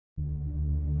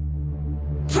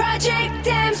Project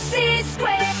MC².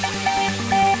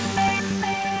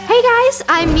 Hey guys,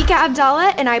 I'm Mika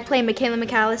Abdallah and I play McKeyla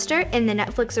McAlister in the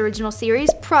Netflix original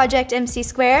series Project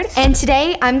MC². And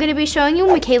today I'm going to be showing you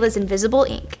McKeyla's invisible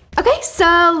ink. Okay,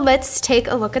 so let's take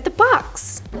a look at the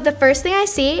box. The first thing I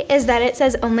see is that it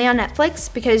says only on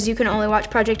Netflix because you can only watch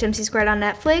Project MC² on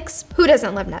Netflix. Who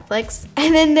doesn't love Netflix?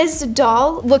 And then this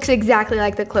doll looks exactly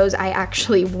like the clothes I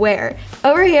actually wear.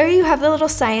 Over here you have the little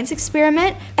science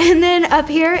experiment, and then up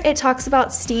here it talks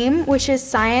about STEAM, which is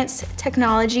science,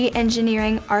 technology,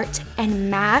 engineering, art,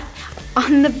 and math.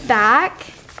 On the back,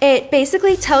 it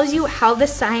basically tells you how the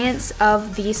science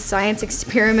of the science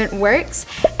experiment works,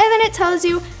 and then it tells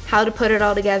you how to put it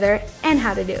all together and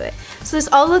how to do it. So this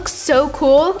all looks so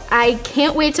cool. I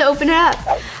can't wait to open it up.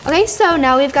 Okay, so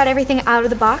now we've got everything out of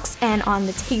the box, and on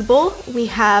the table we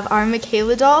have our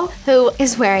McKeyla doll, who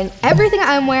is wearing everything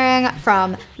I'm wearing,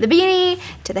 from the beanie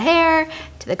to the hair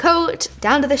to the coat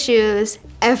down to the shoes,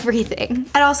 everything.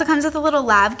 It also comes with a little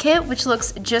lab kit, which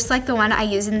looks just like the one I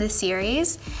use in this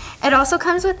series. It also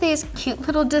comes with these cute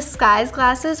little disguise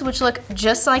glasses, which look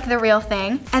just like the real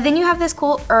thing. And then you have this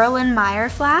cool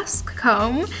Erlenmeyer flask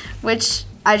comb, which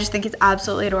I just think is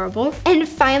absolutely adorable. And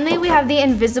finally, we have the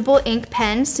invisible ink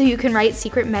pen, so you can write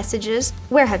secret messages.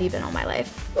 Where have you been all my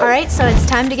life? All right, so it's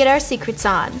time to get our secrets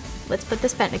on. Let's put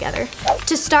this pen together.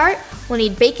 To start, we'll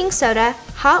need baking soda,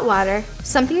 hot water,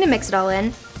 something to mix it all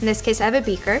in this case I have a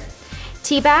beaker,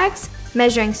 tea bags,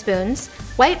 measuring spoons,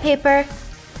 white paper,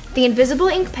 the invisible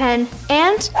ink pen,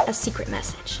 and a secret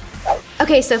message.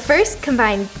 Okay, so first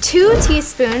combine 2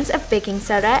 teaspoons of baking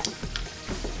soda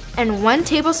and 1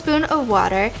 tablespoon of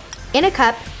water in a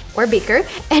cup or beaker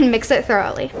and mix it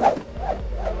thoroughly.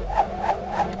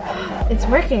 It's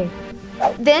working.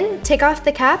 Then take off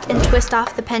the cap and twist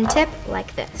off the pen tip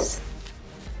like this.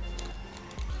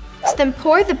 So then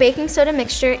pour the baking soda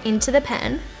mixture into the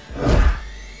pen,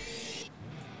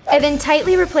 and then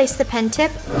tightly replace the pen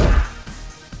tip.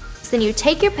 So then you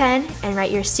take your pen and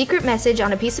write your secret message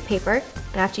on a piece of paper,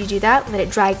 and after you do that, let it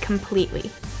dry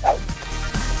completely.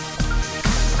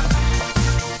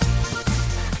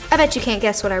 I bet you can't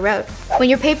guess what I wrote. When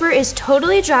your paper is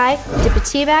totally dry, dip a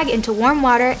tea bag into warm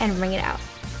water and wring it out.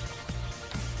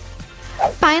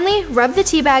 Finally, rub the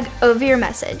tea bag over your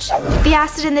message. The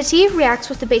acid in the tea reacts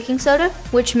with the baking soda,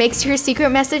 which makes your secret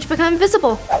message become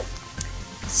visible.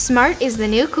 Smart is the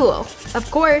new cool, of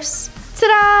course.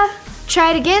 Ta-da! Try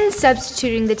it again,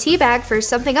 substituting the tea bag for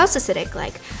something else acidic,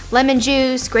 like lemon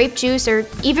juice, grape juice, or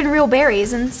even real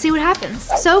berries, and see what happens.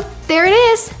 So there it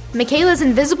is, McKeyla's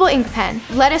invisible ink pen.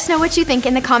 Let us know what you think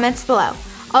in the comments below.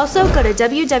 Also, go to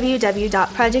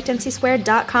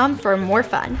www.projectmc².com for more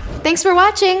fun. Thanks for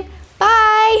watching.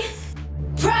 Bye!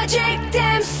 Project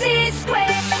MC².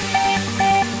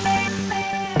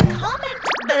 Comment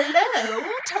below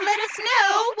to let us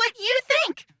know what you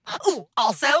think. Ooh,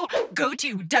 also, go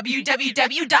to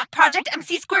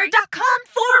www.projectmc².com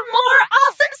for